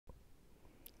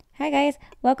Hi guys,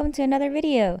 welcome to another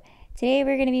video. Today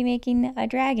we're going to be making a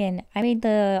dragon. I made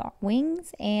the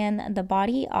wings and the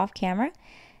body off camera.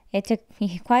 It took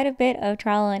me quite a bit of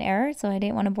trial and error, so I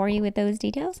didn't want to bore you with those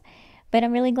details. But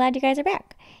I'm really glad you guys are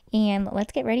back. And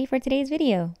let's get ready for today's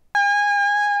video.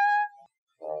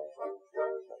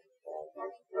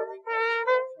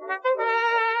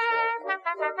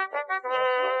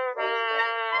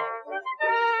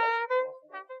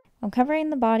 I'm covering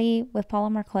the body with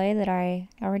polymer clay that I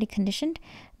already conditioned.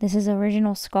 This is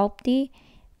original Sculpey.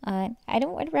 I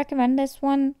don't recommend this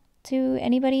one to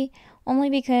anybody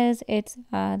only because it's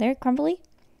very crumbly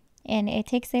and it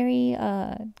takes very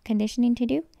conditioning to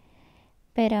do.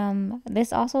 But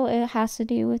this also has to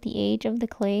do with the age of the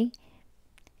clay.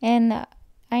 And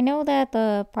I know that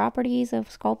the properties of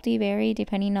Sculpey vary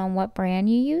depending on what brand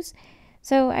you use.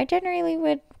 So I generally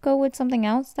would go with something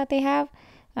else that they have.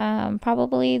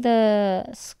 Probably the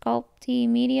Sculpey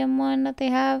medium one that they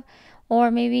have,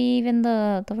 or maybe even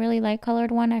the really light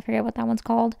colored one. I forget what that one's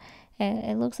called.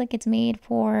 It looks like it's made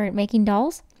for making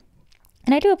dolls.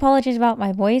 And I do apologize about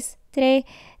my voice today. It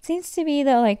seems to be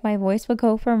that like my voice would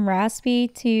go from raspy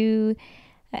to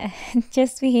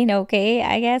just being okay,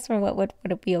 I guess, or what would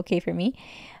it be okay for me.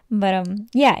 But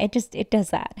yeah, it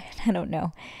does that. I don't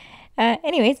know.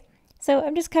 Anyways, so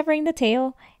I'm just covering the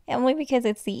tail only because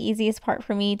it's the easiest part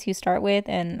for me to start with,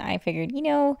 and I figured,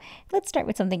 let's start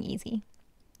with something easy.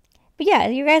 But yeah,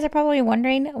 you guys are probably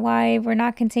wondering why we're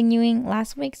not continuing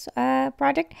last week's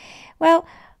project. Well,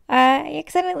 I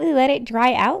accidentally let it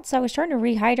dry out, so I was trying to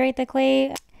rehydrate the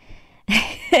clay.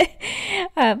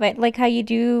 But like how you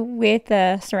do with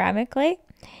ceramic clay.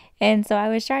 And so I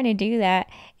was trying to do that,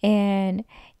 and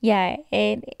yeah,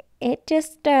 it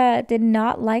just did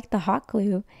not like the hot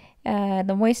glue.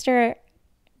 The moisture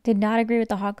did not agree with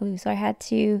the hot glue, so I had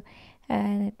to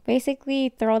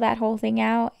basically throw that whole thing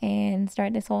out and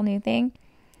start this whole new thing.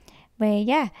 But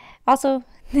yeah, also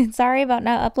sorry about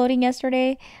not uploading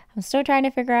yesterday. I'm still trying to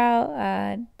figure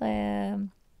out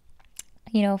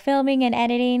filming and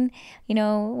editing,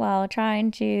 while trying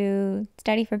to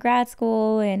study for grad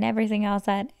school and everything else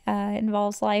that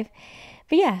involves life.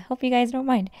 But yeah, hope you guys don't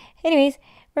mind. Anyways,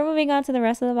 we're moving on to the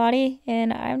rest of the body,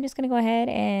 and I'm just going to go ahead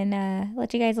and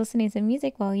let you guys listen to some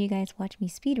music while you guys watch me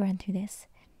speed run through this.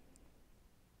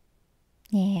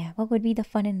 Yeah, what would be the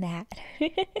fun in that?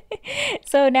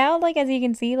 So now, like, as you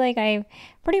can see, like, I've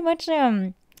pretty much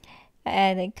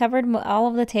covered all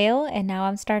of the tail, and now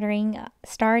I'm starting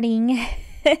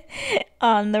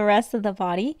on the rest of the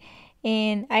body.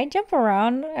 And I jump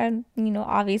around, and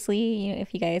obviously,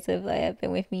 if you guys have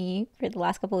been with me for the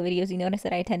last couple of videos, you notice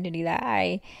that I tend to do that.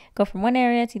 I go from one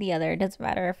area to the other. It doesn't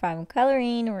matter if I'm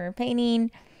coloring or painting,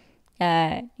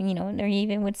 or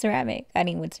even with ceramic.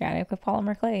 With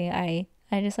polymer clay.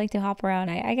 I just like to hop around.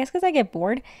 I guess because I get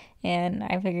bored, and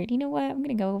I figured, you know what, I'm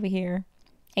gonna go over here.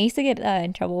 I used to get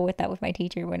in trouble with that with my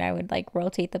teacher when I would like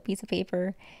rotate the piece of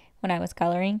paper when I was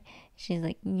coloring. She's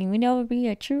like, you'll never be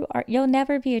a true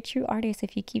artist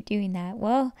if you keep doing that.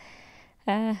 Well,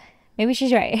 maybe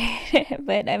she's right.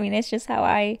 But I mean, it's just how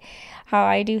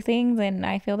I do things, and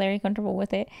I feel very comfortable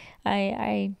with it.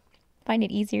 I find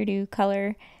it easier to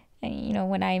color,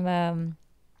 when I'm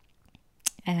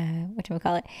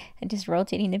whatchamacallit, just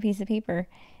rotating the piece of paper.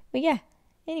 But yeah,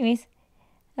 anyways,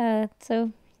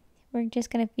 so we're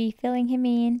just gonna be filling him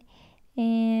in,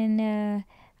 and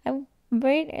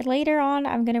later on,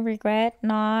 I'm gonna regret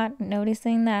not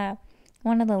noticing that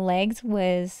one of the legs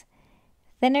was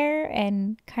thinner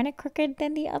and kind of crooked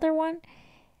than the other one.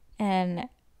 And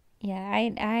yeah,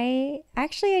 I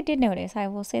did notice. I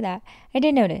will say that I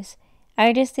did notice.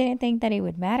 I just didn't think that it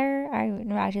would matter.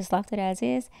 I just left it as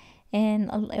is.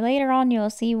 And later on, you'll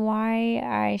see why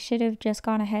I should have just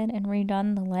gone ahead and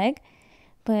redone the leg.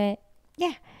 But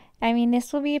yeah, I mean,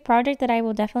 this will be a project that I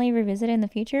will definitely revisit in the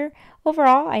future.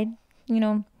 Overall, I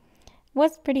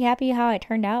was pretty happy how it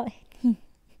turned out.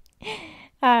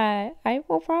 I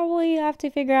will probably have to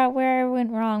figure out where I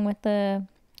went wrong with the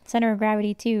center of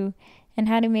gravity too, and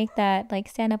how to make that like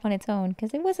stand up on its own,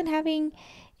 because it wasn't having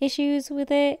issues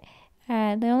with it.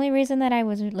 The only reason that I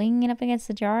was leaning it up against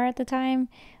the jar at the time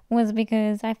was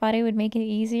because I thought it would make it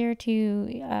easier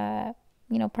to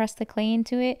press the clay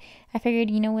into it. I figured,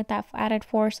 with that added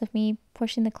force of me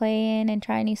pushing the clay in and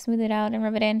trying to smooth it out and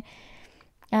rub it in,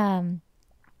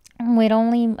 would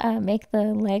only make the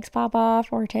legs pop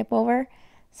off or tip over.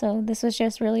 So this was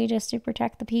just really just to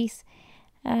protect the piece.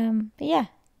 But yeah,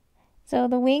 so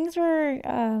the wings were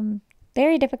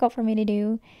very difficult for me to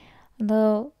do.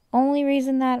 The only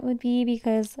reason that would be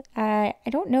because I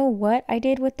don't know what I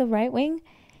did with the right wing,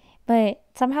 but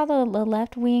somehow the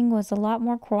left wing was a lot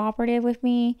more cooperative with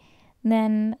me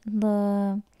then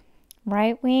the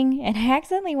right wing, and I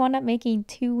accidentally wound up making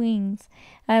 2 wings.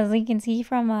 As you can see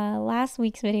from last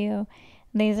week's video,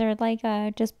 these are like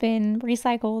just been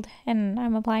recycled, and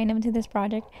I'm applying them to this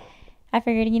project. I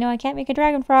figured, you know, I can't make a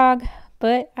dragon frog,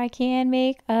 but I can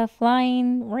make a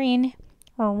flying wren,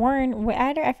 or worm.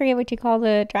 I forget what you call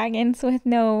the dragons with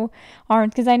no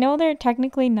arms, because I know they're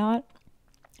technically not.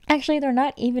 Actually, they're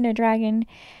not even a dragon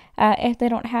if they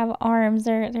don't have arms.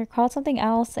 They're called something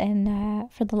else,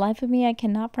 and for the life of me, I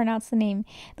cannot pronounce the name.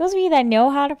 Those of you that know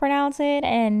how to pronounce it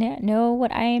and know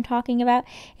what I am talking about,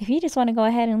 if you just want to go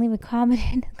ahead and leave a comment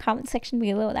in the comment section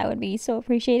below, that would be so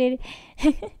appreciated.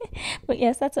 But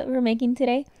yes, that's what we're making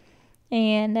today.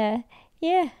 And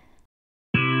yeah.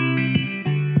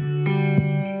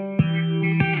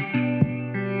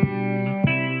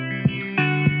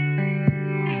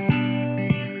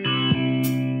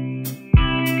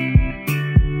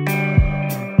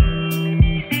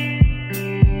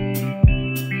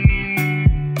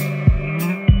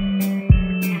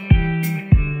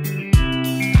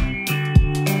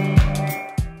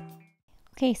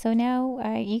 Okay, so now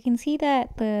you can see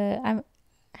that I'm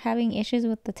having issues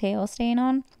with the tail staying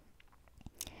on.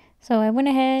 So I went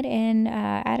ahead and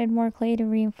added more clay to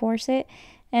reinforce it.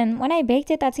 And when I baked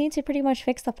it, that seemed to pretty much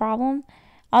fix the problem.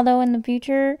 Although in the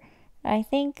future, I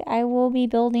think I will be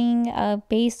building a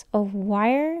base of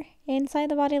wire inside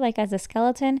the body, like as a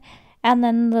skeleton. And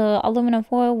then the aluminum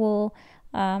foil will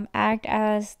act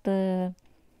as the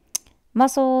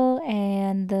muscle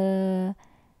and the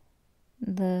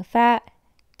fat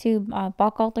to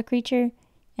bulk out the creature,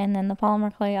 and then the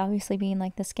polymer clay obviously being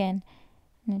like the skin.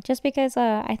 And just because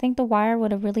I think the wire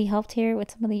would have really helped here with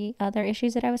some of the other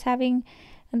issues that I was having,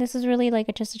 and this is really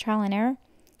like just a trial and error.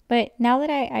 But now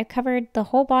that I covered the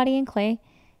whole body in clay,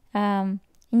 and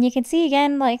you can see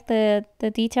again like the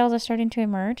details are starting to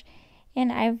emerge,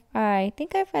 and I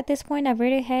think at this point I've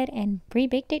went ahead and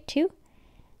pre-baked it too.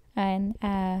 And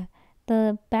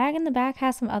the bag in the back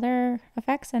has some other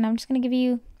effects, and I'm just going to give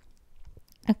you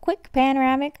a quick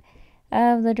panoramic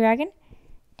of the dragon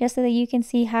just so that you can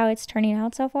see how it's turning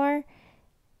out so far.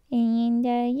 And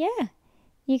yeah,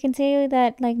 you can see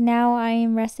that like now I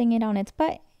am resting it on its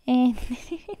butt and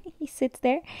he sits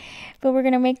there. But we're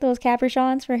going to make those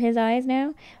cabochons for his eyes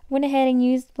now. Went ahead and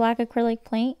used black acrylic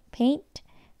paint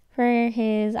for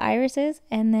his irises,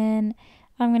 and then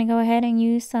I'm going to go ahead and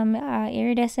use some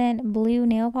iridescent blue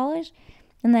nail polish,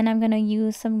 and then I'm going to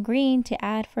use some green to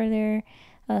add further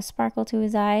sparkle to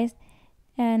his eyes.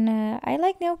 And I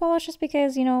like nail polish just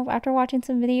because, you know, after watching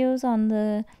some videos on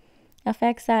the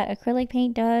effects that acrylic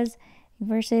paint does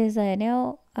versus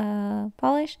nail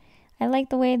polish, I like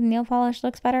the way the nail polish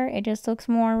looks better. It just looks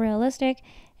more realistic,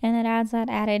 and it adds that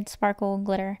added sparkle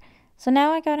glitter. So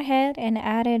now I got ahead and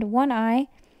added one eye,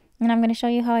 and I'm going to show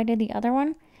you how I did the other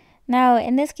one. Now,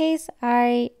 in this case,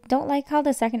 I don't like how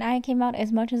the second eye came out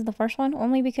as much as the first one,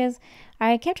 only because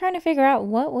I kept trying to figure out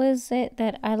what was it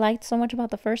that I liked so much about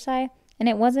the first eye, and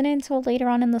it wasn't until later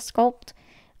on in the sculpt,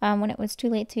 when it was too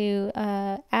late to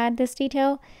add this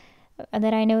detail,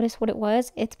 that I noticed what it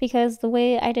was. It's because the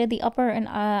way I did the upper and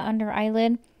under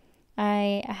eyelid,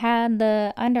 I had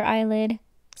the under eyelid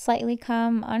slightly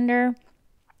come under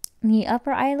the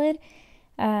upper eyelid,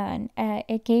 and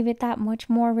it gave it that much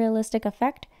more realistic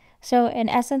effect. So in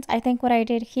essence, I think what I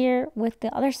did here with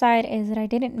the other side is that I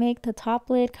didn't make the top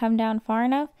lid come down far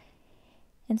enough.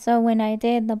 And so when I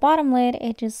did the bottom lid,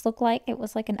 it just looked like it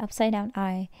was like an upside down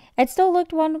eye. It still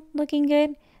looked looking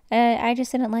good. I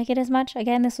just didn't like it as much.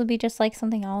 Again, this would be just like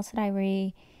something else that I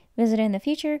revisit in the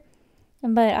future.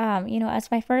 But you know,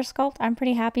 as my first sculpt, I'm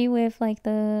pretty happy with like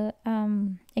the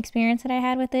experience that I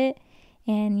had with it,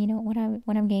 and you know what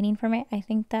I'm gaining from it. I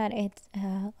think that it's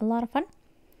a lot of fun,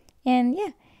 and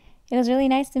yeah. It was really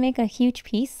nice to make a huge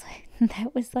piece.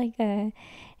 That was like a,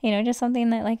 you know, just something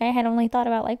that like I had only thought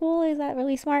about like, well, is that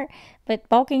really smart? But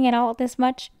bulking it out this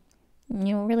much,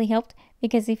 you know, really helped,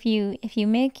 because if you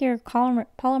make your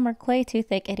polymer clay too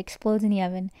thick, it explodes in the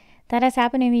oven. That has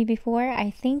happened to me before. I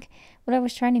think what I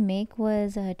was trying to make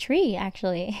was a tree,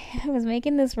 actually. I was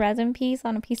making this resin piece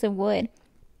on a piece of wood,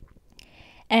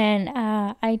 and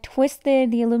I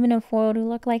twisted the aluminum foil to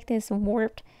look like this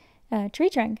warped tree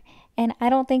trunk. And I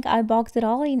don't think I bulked it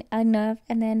all enough,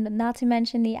 and then not to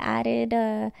mention the added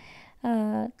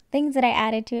things that I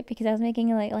added to it, because I was making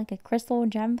like a crystal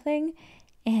gem thing,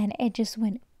 and it just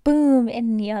went boom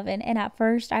in the oven. And at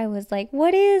first I was like,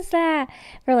 what is that?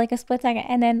 For like a split second.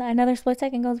 And then another split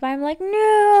second goes by. I'm like,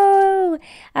 no,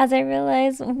 as I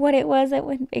realized what it was that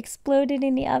exploded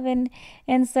in the oven.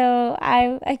 And so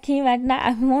I came back.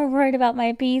 I'm more worried about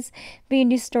my piece being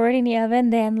destroyed in the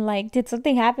oven than like, did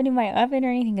something happen in my oven or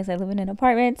anything? Because I live in an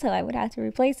apartment, so I would have to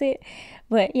replace it.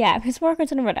 But yeah, I was more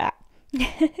concerned about that.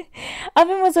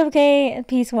 Oven was okay,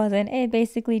 piece wasn't. It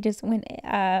basically just went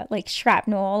like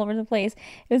shrapnel all over the place.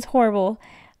 It was horrible.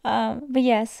 But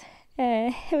yes,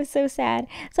 it was so sad.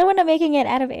 So I wound up making it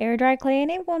out of air dry clay, and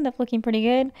it wound up looking pretty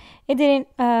good. It didn't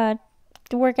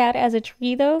work out as a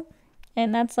tree though,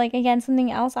 and that's like again something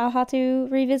else I'll have to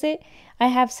revisit. I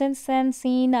have since then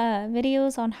seen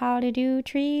videos on how to do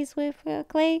trees with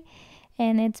clay,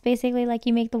 and it's basically like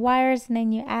you make the wires and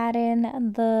then you add in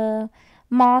the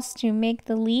moss to make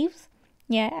the leaves.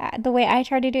 Yeah, the way I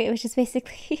tried to do it was just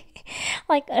basically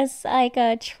like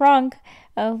a trunk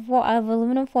of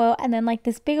aluminum foil, and then like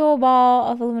this big old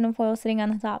ball of aluminum foil sitting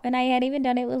on the top. And I had even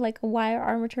done it with like a wire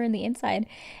armature in the inside,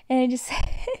 and it just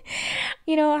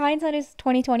hindsight is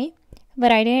 2020.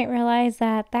 But I didn't realize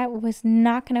that that was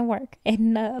not gonna work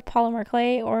in polymer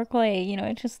clay or clay.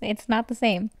 It's not the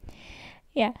same.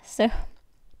 Yeah, so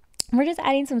we're just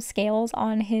adding some scales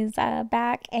on his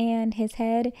back and his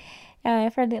head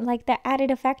for the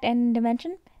added effect and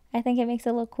dimension. I think it makes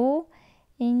it look cool,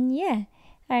 and yeah,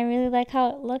 I really like how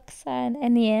it looks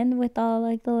in the end with all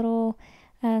like the little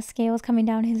scales coming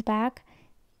down his back.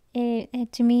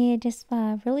 It to me, it just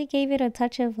really gave it a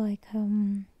touch of like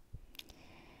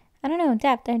I don't know,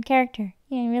 depth and character.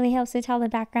 It really helps to tell the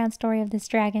background story of this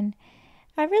dragon.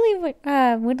 I really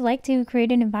would like to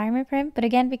create an environment for him, but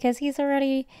again, because he's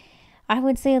already, I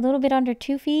would say, a little bit under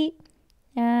 2 feet,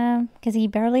 because he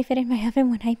barely fit in my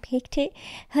oven when I baked it.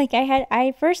 Like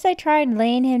first I tried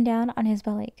laying him down on his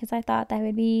belly because I thought that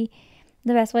would be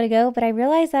the best way to go. But I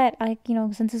realized that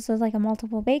since this was like a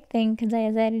multiple bake thing, because I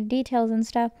added details and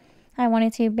stuff, I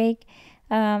wanted to bake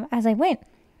as I went.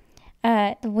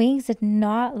 The wings did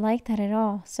not like that at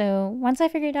all. So once I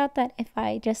figured out that if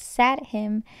I just sat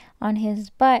him on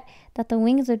his butt, that the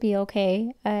wings would be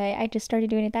okay, I just started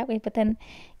doing it that way. But then,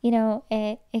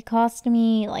 it cost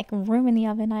me like room in the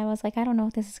oven. I was like, I don't know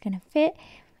if this is gonna fit.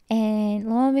 And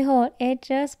lo and behold, it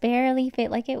just barely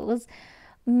fit. Like it was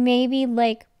maybe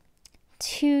like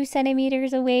 2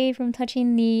 centimeters away from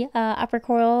touching the upper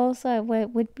coils,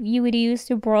 what you would use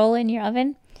to broil in your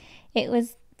oven. It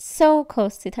was so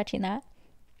close to touching that.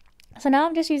 So now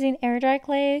I'm just using air dry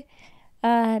clay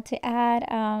to add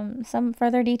some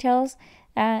further details.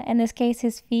 In this case,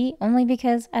 his feet, only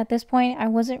because at this point I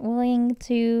wasn't willing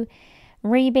to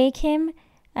rebake him,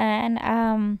 and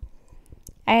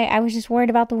I was just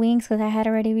worried about the wings because I had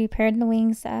already repaired the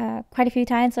wings quite a few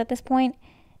times. So at this point,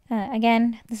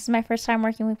 again, this is my first time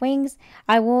working with wings.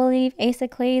 I will leave Ace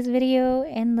of Clay's video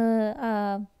in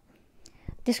the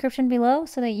description below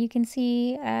so that you can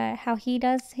see how he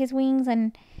does his wings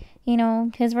and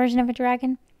his version of a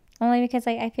dragon, only because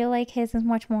I feel like his is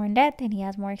much more in depth and he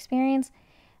has more experience.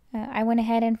 I went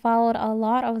ahead and followed a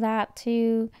lot of that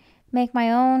to make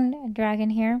my own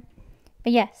dragon here.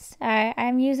 But yes,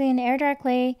 I'm using air dry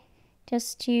clay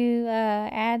just to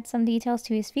add some details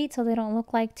to his feet so they don't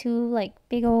look like 2 like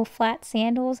big old flat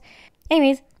sandals.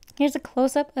 Anyways, here's a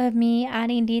close-up of me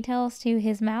adding details to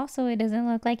his mouth so it doesn't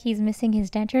look like he's missing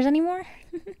his dentures anymore.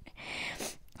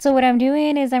 So what I'm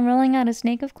doing is I'm rolling out a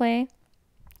snake of clay.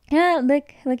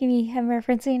 Look at me, I'm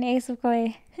referencing Ace of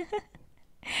Clay.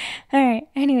 Alright,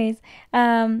 anyways,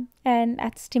 and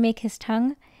that's to make his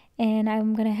tongue. And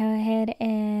I'm going to go ahead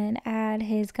and add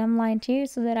his gum line too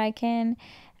so that I can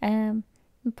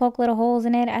poke little holes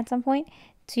in it at some point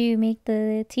to make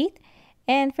the teeth.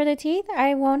 And for the teeth,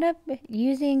 I wound up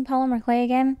using polymer clay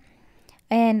again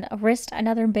and risked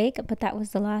another bake, but that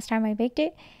was the last time I baked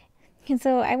it. And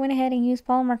so I went ahead and used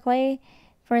polymer clay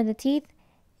for the teeth.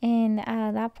 And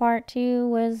that part too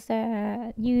was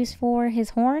used for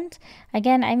his horns.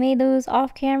 Again, I made those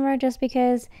off camera just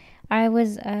because I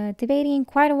was debating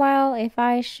quite a while if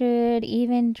I should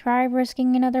even try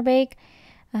risking another bake.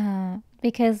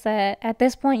 Because at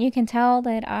this point you can tell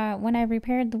that when I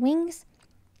repaired the wings,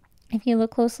 if you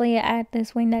look closely at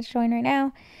this wing that's showing right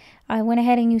now, I went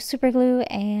ahead and used super glue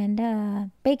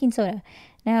and baking soda.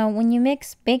 Now, when you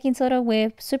mix baking soda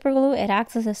with super glue, it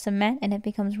acts as a cement and it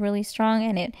becomes really strong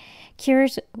and it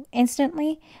cures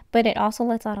instantly, but it also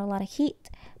lets out a lot of heat.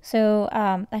 So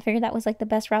I figured that was like the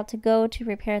best route to go to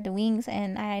repair the wings,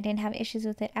 and I didn't have issues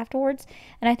with it afterwards.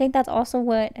 And I think that's also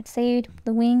what saved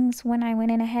the wings when I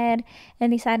went in ahead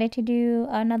and decided to do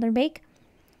another bake.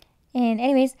 And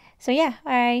anyways, so yeah,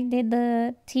 I did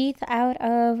the teeth out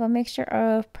of a mixture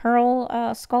of Pearl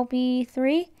Sculpey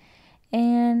III,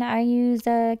 and I used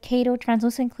Kato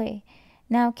translucent clay.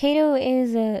 Now, Kato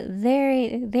is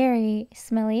very, very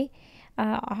smelly.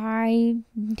 I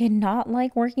did not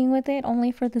like working with it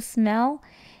only for the smell,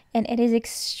 and it is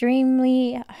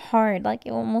extremely hard, like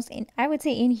I would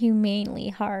say inhumanely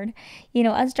hard. You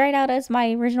know, as dried out as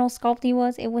my original Sculpey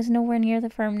was, it was nowhere near the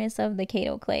firmness of the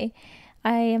Kato clay.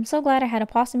 I am so glad I had a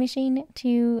pasta machine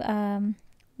to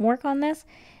work on this.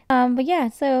 But yeah,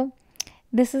 so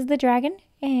this is the dragon,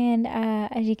 and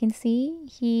as you can see,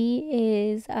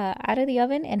 he is out of the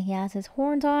oven, and he has his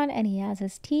horns on, and he has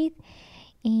his teeth,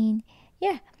 and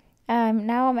yeah.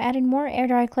 Now I'm adding more air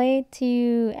dry clay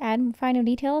to add final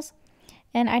details,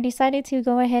 and I decided to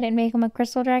go ahead and make him a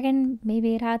crystal dragon.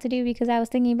 Maybe it had to do because I was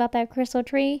thinking about that crystal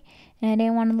tree, and I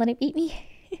didn't want to let it eat me.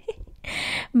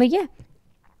 But yeah.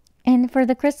 And for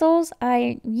the crystals,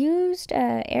 I used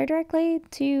air dry clay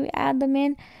to add them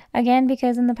in. Again,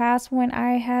 because in the past when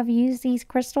I have used these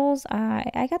crystals,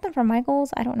 I got them from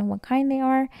Michael's. I don't know what kind they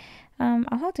are.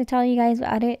 I'll have to tell you guys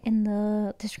about it in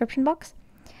the description box.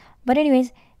 But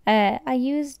anyways, I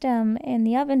used them in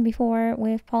the oven before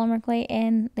with polymer clay,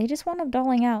 and they just wound up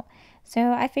dulling out.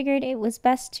 So I figured it was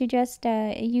best to just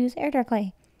use air dry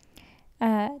clay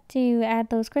to add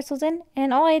those crystals in.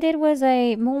 And all I did was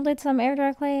I molded some air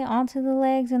dry clay onto the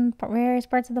legs and various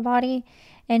parts of the body,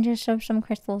 and just shoved some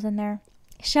crystals in there.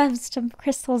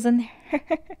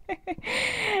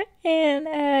 And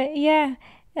yeah,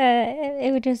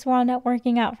 it would just wound up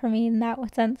working out for me in that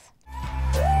sense.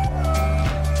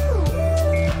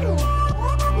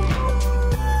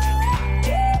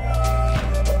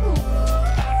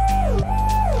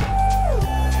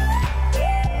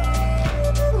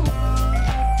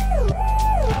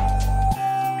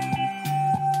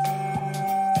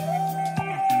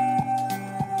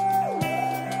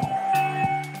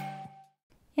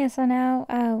 Yeah, so now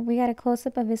we got a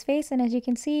close-up of his face, and as you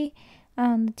can see,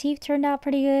 the teeth turned out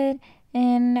pretty good,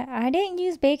 and I didn't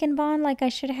use Bacon Bond like I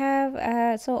should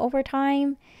have, so over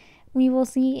time we will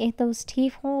see if those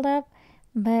teeth hold up,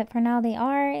 but for now they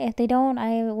are. If they don't,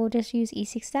 I will just use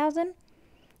E6000.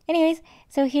 Anyways,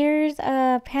 so here's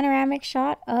a panoramic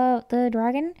shot of the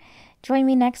dragon. Join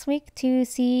me next week to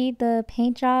see the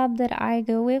paint job that I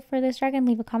go with for this dragon.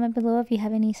 Leave a comment below if you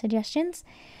have any suggestions.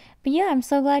 But yeah, I'm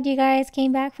so glad you guys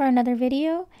came back for another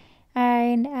video.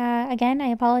 And again, I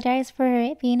apologize for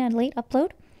it being a late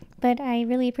upload, but I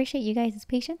really appreciate you guys'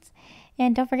 patience.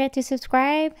 And don't forget to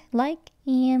subscribe, like,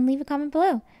 and leave a comment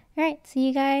below. Alright, see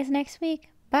you guys next week.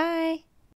 Bye!